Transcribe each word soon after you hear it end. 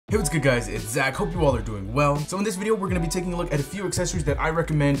Hey, what's good guys, it's Zach. Hope you all are doing well. So in this video, we're going to be taking a look at a few accessories that I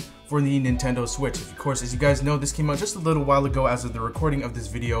recommend for the Nintendo Switch. Of course, as you guys know, this came out just a little while ago as of the recording of this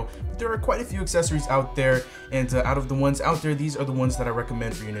video, but there are quite a few accessories out there, and out of the ones out there, these are the ones that I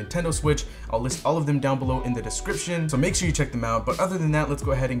recommend for your Nintendo Switch. I'll list all of them down below in the description, so make sure you check them out. But other than that, let's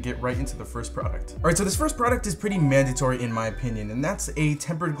go ahead and get right into the first product. All right, so this first product is pretty mandatory in my opinion, and that's a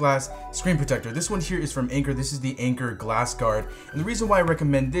tempered glass screen protector. This one here is from Anker. This is the Anker Glass Guard, and the reason why I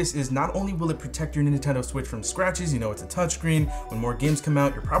recommend this is not only will it protect your Nintendo Switch from scratches, you know it's a touchscreen, when more games come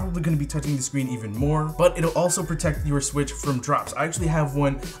out, you're probably going to be touching the screen even more, but it'll also protect your Switch from drops. I actually have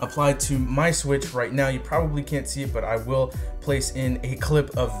one applied to my Switch right now. You probably can't see it, but I will place in a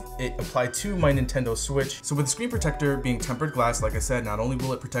clip of it applied to my Nintendo Switch. So with the screen protector being tempered glass, like I said, not only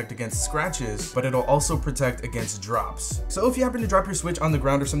will it protect against scratches, but it'll also protect against drops. So if you happen to drop your Switch on the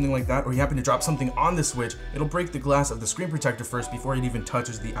ground or something like that, or you happen to drop something on the Switch, it'll break the glass of the screen protector first before it even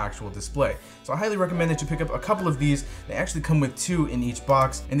touches the actual display. So I highly recommend that you pick up a couple of these. They actually come with 2 in each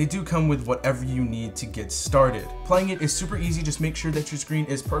box, and they do come with whatever you need to get started. Applying it is super easy. Just make sure that your screen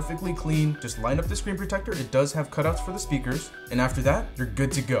is perfectly clean. Just line up the screen protector. It does have cutouts for the speakers, and after that, you're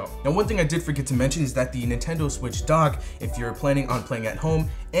good to go. Now, one thing I did forget to mention is that the Nintendo Switch dock, if you're planning on playing at home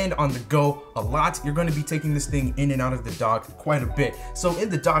and on the go a lot, you're going to be taking this thing in and out of the dock quite a bit. So in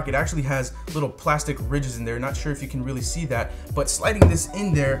the dock, it actually has little plastic ridges in there. Not sure if you can really see that, but sliding this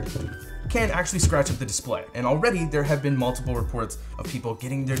in there can actually scratch up the display. And already there have been multiple reports of people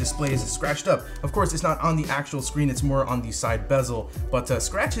getting their displays scratched up. Of course, it's not on the actual screen, it's more on the side bezel, but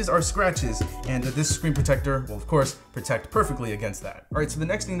scratches are scratches, and this screen protector will of course protect perfectly against that. All right, so the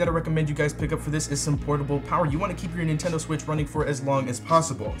next thing that I recommend you guys pick up for this is some portable power. You want to keep your Nintendo Switch running for as long as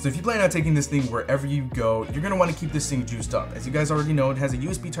possible. So if you plan on taking this thing wherever you go, you're gonna want to keep this thing juiced up. As you guys already know, it has a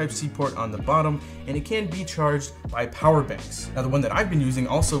USB Type-C port on the bottom, and it can be charged by power banks. Now the one that I've been using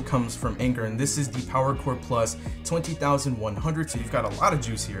also comes from Anker, and this is the PowerCore Plus 20100, so you've got a lot of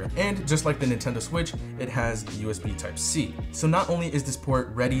juice here. And just like the Nintendo Switch, it has USB Type-C. So not only is this port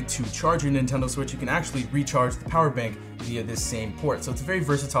ready to charge your Nintendo Switch, you can actually recharge the power bank via this same port. So it's a very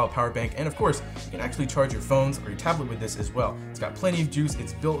versatile power bank, and of course, you can actually charge your phones or your tablet with this as well. It's got plenty of juice,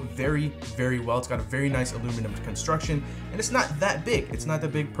 it's built very, very well, it's got a very nice aluminum construction, and it's not that big. It's not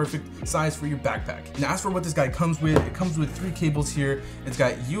that big, perfect size for your backpack. Now as for what this guy comes with, it comes with 3 cables here. It's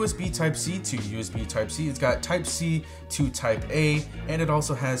got USB Type-C to USB Type-C, it's got Type-C to Type-A, and it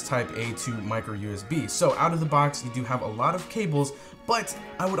also has Type-A to micro USB. So out of the box, you do have a lot of cables, but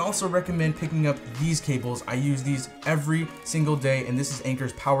I would also recommend picking up these cables. I use these every single day, and this is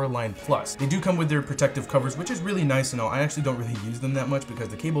Anker's Powerline Plus. They do come with their protective covers, which is really nice and all. I actually don't really use them that much because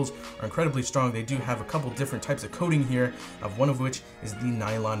the cables are incredibly strong. They do have a couple different types of coating here, of one of which is the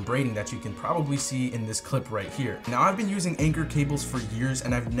nylon braiding that you can probably see in this clip right here. Now I've been using Anker cables for years,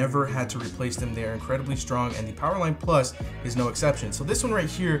 and I've never had to replace them. They are incredibly strong, and the Powerline Plus is no exception. So this one right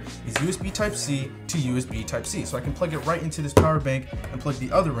here is USB Type-C to USB Type-C. So I can plug it right into this power bank and plug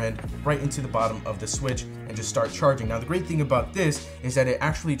the other end right into the bottom of the Switch and just start charging. Now the great thing about this is that it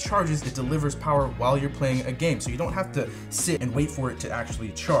actually charges, it delivers power while you're playing a game, so you don't have to sit and wait for it to actually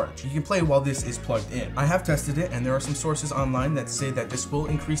charge. You can play while this is plugged in. I have tested it, and there are some sources online that say that this will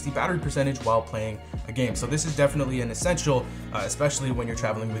increase the battery percentage while playing a game. So this is definitely an essential, especially when you're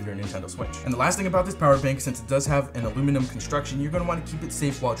traveling with your Nintendo Switch. And the last thing about this power bank, since it does have an aluminum construction, you're going to want to keep it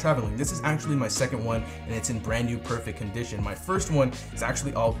safe while traveling. This is actually my second one, and it's in brand new perfect condition. My first one is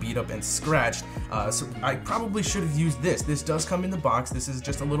actually all beat up and scratched, so I probably should have used this. This does come in the box. This is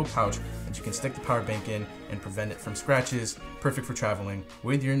just a little pouch that you can stick the power bank in and prevent it from scratches. Perfect for traveling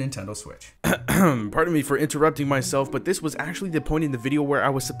with your Nintendo Switch. Pardon me for interrupting myself, but this was actually the point in the video where I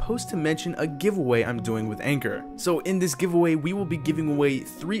was supposed to mention a giveaway I'm doing with Anker. So in this giveaway, we will be giving away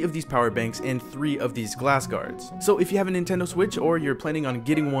 3 of these power banks and 3 of these glass guards. So if you have a Nintendo Switch or you're planning on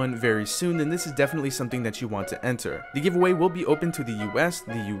getting one very soon, then this is definitely something that you want to enter. The giveaway will be open to the US,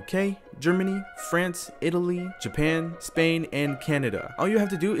 the UK, Germany, France, Italy, Japan, Spain, and Canada. All you have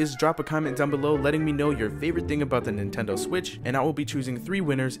to do is drop a comment down below letting me know your favorite thing about the Nintendo Switch, and I will be choosing 3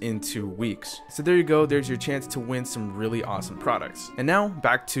 winners in 2 weeks. So there you go, there's your chance to win some really awesome products. And now,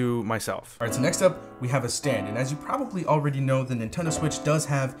 back to myself. Alright, so next up, we have a stand, and as you probably already know, the Nintendo Switch does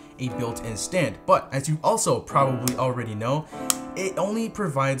have a built-in stand, but as you also probably already know, it only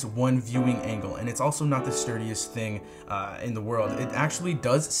provides one viewing angle, and it's also not the sturdiest thing in the world. It actually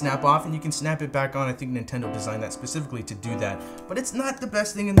does snap off, and you can snap it back on. I think Nintendo designed that specifically to do that, but it's not the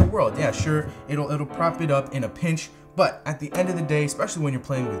best thing in the world. Yeah, sure, it'll prop it up in a pinch, but at the end of the day, especially when you're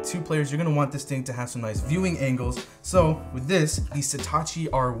playing with 2 players, you're gonna want this thing to have some nice viewing angles. So with this, the Satechi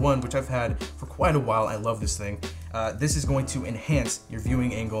R1, which I've had for quite a while, I love this thing, this is going to enhance your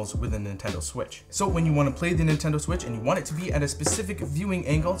viewing angles with the Nintendo Switch. So when you want to play the Nintendo Switch and you want it to be at a specific viewing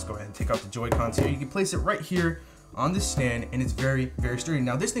angle, let's go ahead and take out the Joy-Cons here. You can place it right here on the stand, and it's very, very sturdy.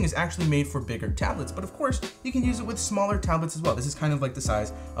 Now this thing is actually made for bigger tablets, but of course you can use it with smaller tablets as well. This is kind of like the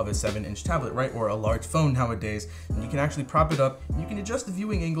size of a 7-inch tablet, right? Or a large phone nowadays. And you can actually prop it up and you can adjust the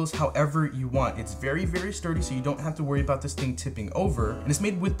viewing angles however you want. It's very, very sturdy, so you don't have to worry about this thing tipping over. And it's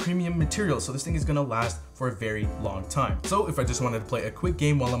made with premium materials, so this thing is gonna last for a very long time. So if I just wanted to play a quick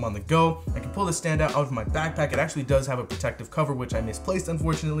game while I'm on the go, I can pull the stand out of my backpack. It actually does have a protective cover, which I misplaced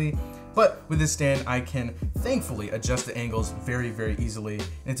unfortunately. But with this stand, I can thankfully adjust the angles very, very easily.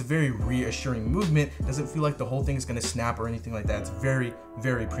 And it's a very reassuring movement. It doesn't feel like the whole thing is gonna snap or anything like that. It's very,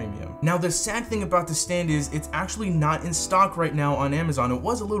 very premium. Now, the sad thing about the stand is it's actually not in stock right now on Amazon. It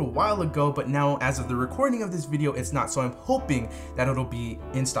was a little while ago, but now as of the recording of this video, it's not. So I'm hoping that it'll be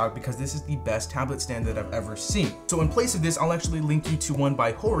in stock because this is the best tablet stand that I've ever seen. So in place of this, I'll actually link you to one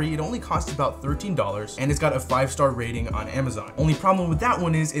by Hori. It only costs about $13 and it's got a 5-star rating on Amazon. Only problem with that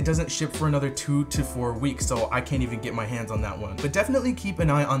one is it doesn't ship for another 2 to 4 weeks, so I can't even get my hands on that one. But definitely keep an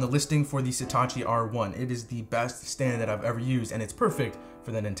eye on the listing for the Sitachi R1. It is the best stand that I've ever used and it's perfect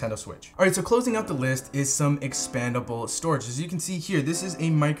for the Nintendo Switch. All right, so closing out the list is some expandable storage. As you can see here, this is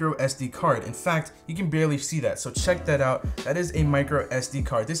a micro SD card. In fact, you can barely see that, so check that out. That is a micro SD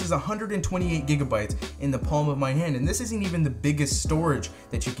card. This is 128 gigabytes in the palm of my hand, and this isn't even the biggest storage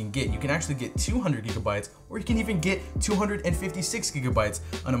that you can get. You can actually get 200 gigabytes, or you can even get 256 gigabytes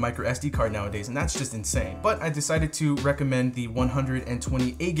on a micro SD card nowadays, and that's just insane. But I decided to recommend the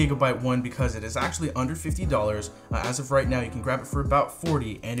 128 gigabyte one because it is actually under $50. As of right now, you can grab it for about $40,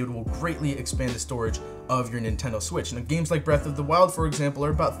 and it will greatly expand the storage of your Nintendo Switch. Now, games like Breath of the Wild, for example, are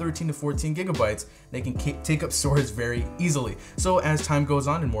about 13 to 14 gigabytes. They can take up storage very easily. So as time goes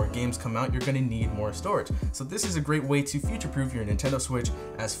on and more games come out, you're gonna need more storage. So this is a great way to future-proof your Nintendo Switch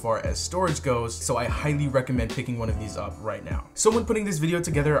as far as storage goes. So I highly recommend picking one of these up right now. So when putting this video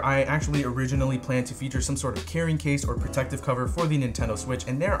together, I actually originally planned to feature some sort of carrying case or protective cover for the Nintendo Switch,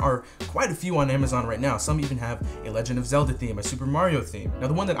 and there are quite a few on Amazon right now. Some even have a Legend of Zelda theme, a Super Mario theme. Now,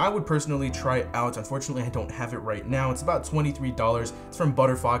 the one that I would personally try out, unfortunately I don't have it right now, it's about $23. It's from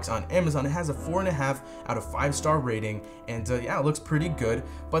Butterfox on Amazon. It has a 4.5 out of 5-star rating, and yeah, it looks pretty good,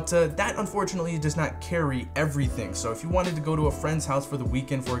 but that unfortunately does not carry everything. So if you wanted to go to a friend's house for the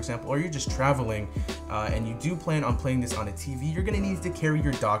weekend, for example, or you're just traveling and you do plan on playing this on a TV, you're gonna need to carry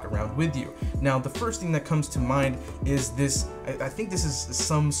your dock around with you. Now, the first thing that comes to mind is this, I think this is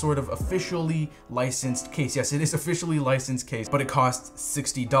some sort of officially licensed case. Yes, it is officially licensed case, but it costs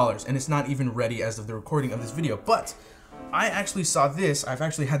 $60, and it's not even ready as of the recording of this video. But I actually saw this, I've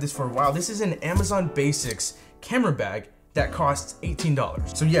actually had this for a while. This is an Amazon Basics camera bag that costs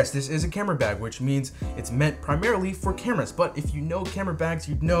 $18. So yes, this is a camera bag, which means it's meant primarily for cameras. But if you know camera bags,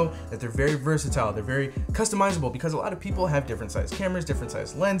 you know that they're very versatile. They're very customizable because a lot of people have different size cameras, different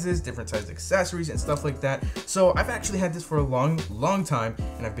size lenses, different size accessories and stuff like that. So I've actually had this for a long time,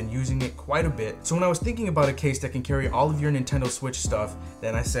 and I've been using it quite a bit. So when I was thinking about a case that can carry all of your Nintendo Switch stuff,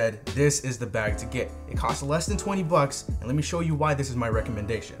 then I said, this is the bag to get. It costs less than 20 bucks, and let me show you why this is my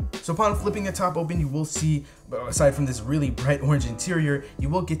recommendation. So upon flipping the top open, you will see, aside from this really bright orange interior, you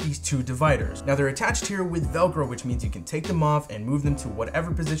will get these 2 dividers. Now, they're attached here with Velcro, which means you can take them off and move them to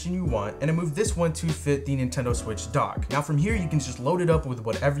whatever position you want, and I moved this one to fit the Nintendo Switch dock. Now from here, you can just load it up with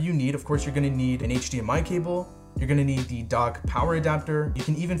whatever you need. Of course, you're gonna need an HDMI cable, you're gonna need the dock power adapter. You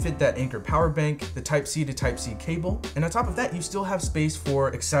can even fit that Anker power bank, the Type-C to Type-C cable. And on top of that, you still have space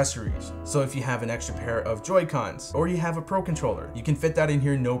for accessories. So if you have an extra pair of Joy-Cons or you have a Pro controller, you can fit that in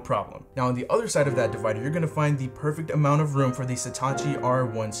here no problem. Now on the other side of that divider, you're gonna find the perfect amount of room for the Sitachi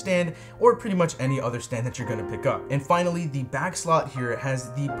R1 stand, or pretty much any other stand that you're gonna pick up. And finally, the back slot here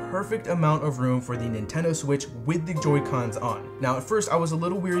has the perfect amount of room for the Nintendo Switch with the Joy-Cons on. Now at first I was a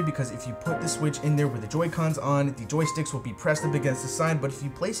little weary because if you put the Switch in there with the Joy-Cons on, the joysticks will be pressed up against the side, but if you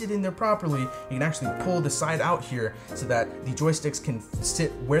place it in there properly, you can actually pull the side out here so that the joysticks can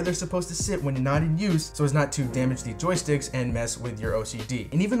sit where they're supposed to sit when not in use, so as not to damage the joysticks and mess with your OCD.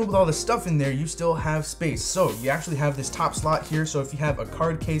 And even with all the stuff in there, you still have space. So you actually have this top slot here, so if you have a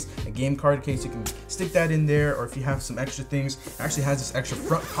card case, a game card case, you can stick that in there, or if you have some extra things, it actually has this extra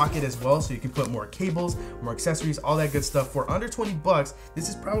front pocket as well, so you can put more cables, more accessories, all that good stuff. For under 20 bucks, this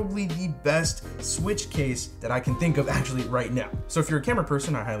is probably the best Switch case that that I can think of actually right now. So if you're a camera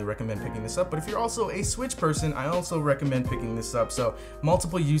person, I highly recommend picking this up, but if you're also a Switch person, I also recommend picking this up. So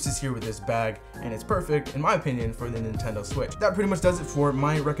multiple uses here with this bag, and it's perfect, in my opinion, for the Nintendo Switch. That pretty much does it for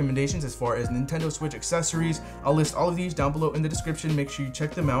my recommendations as far as Nintendo Switch accessories. I'll list all of these down below in the description, make sure you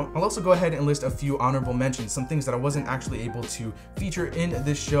check them out. I'll also go ahead and list a few honorable mentions, some things that I wasn't actually able to feature in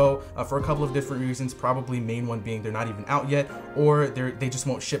this show for a couple of different reasons, probably main one being they're not even out yet, or they just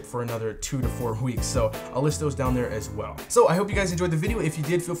won't ship for another 2 to 4 weeks. So I'll list those down there as well. So I hope you guys enjoyed the video. If you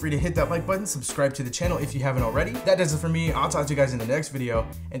did, feel free to hit that like button, subscribe to the channel if you haven't already. That does it for me. I'll talk to you guys in the next video,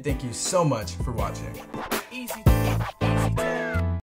 and thank you so much for watching. Easy.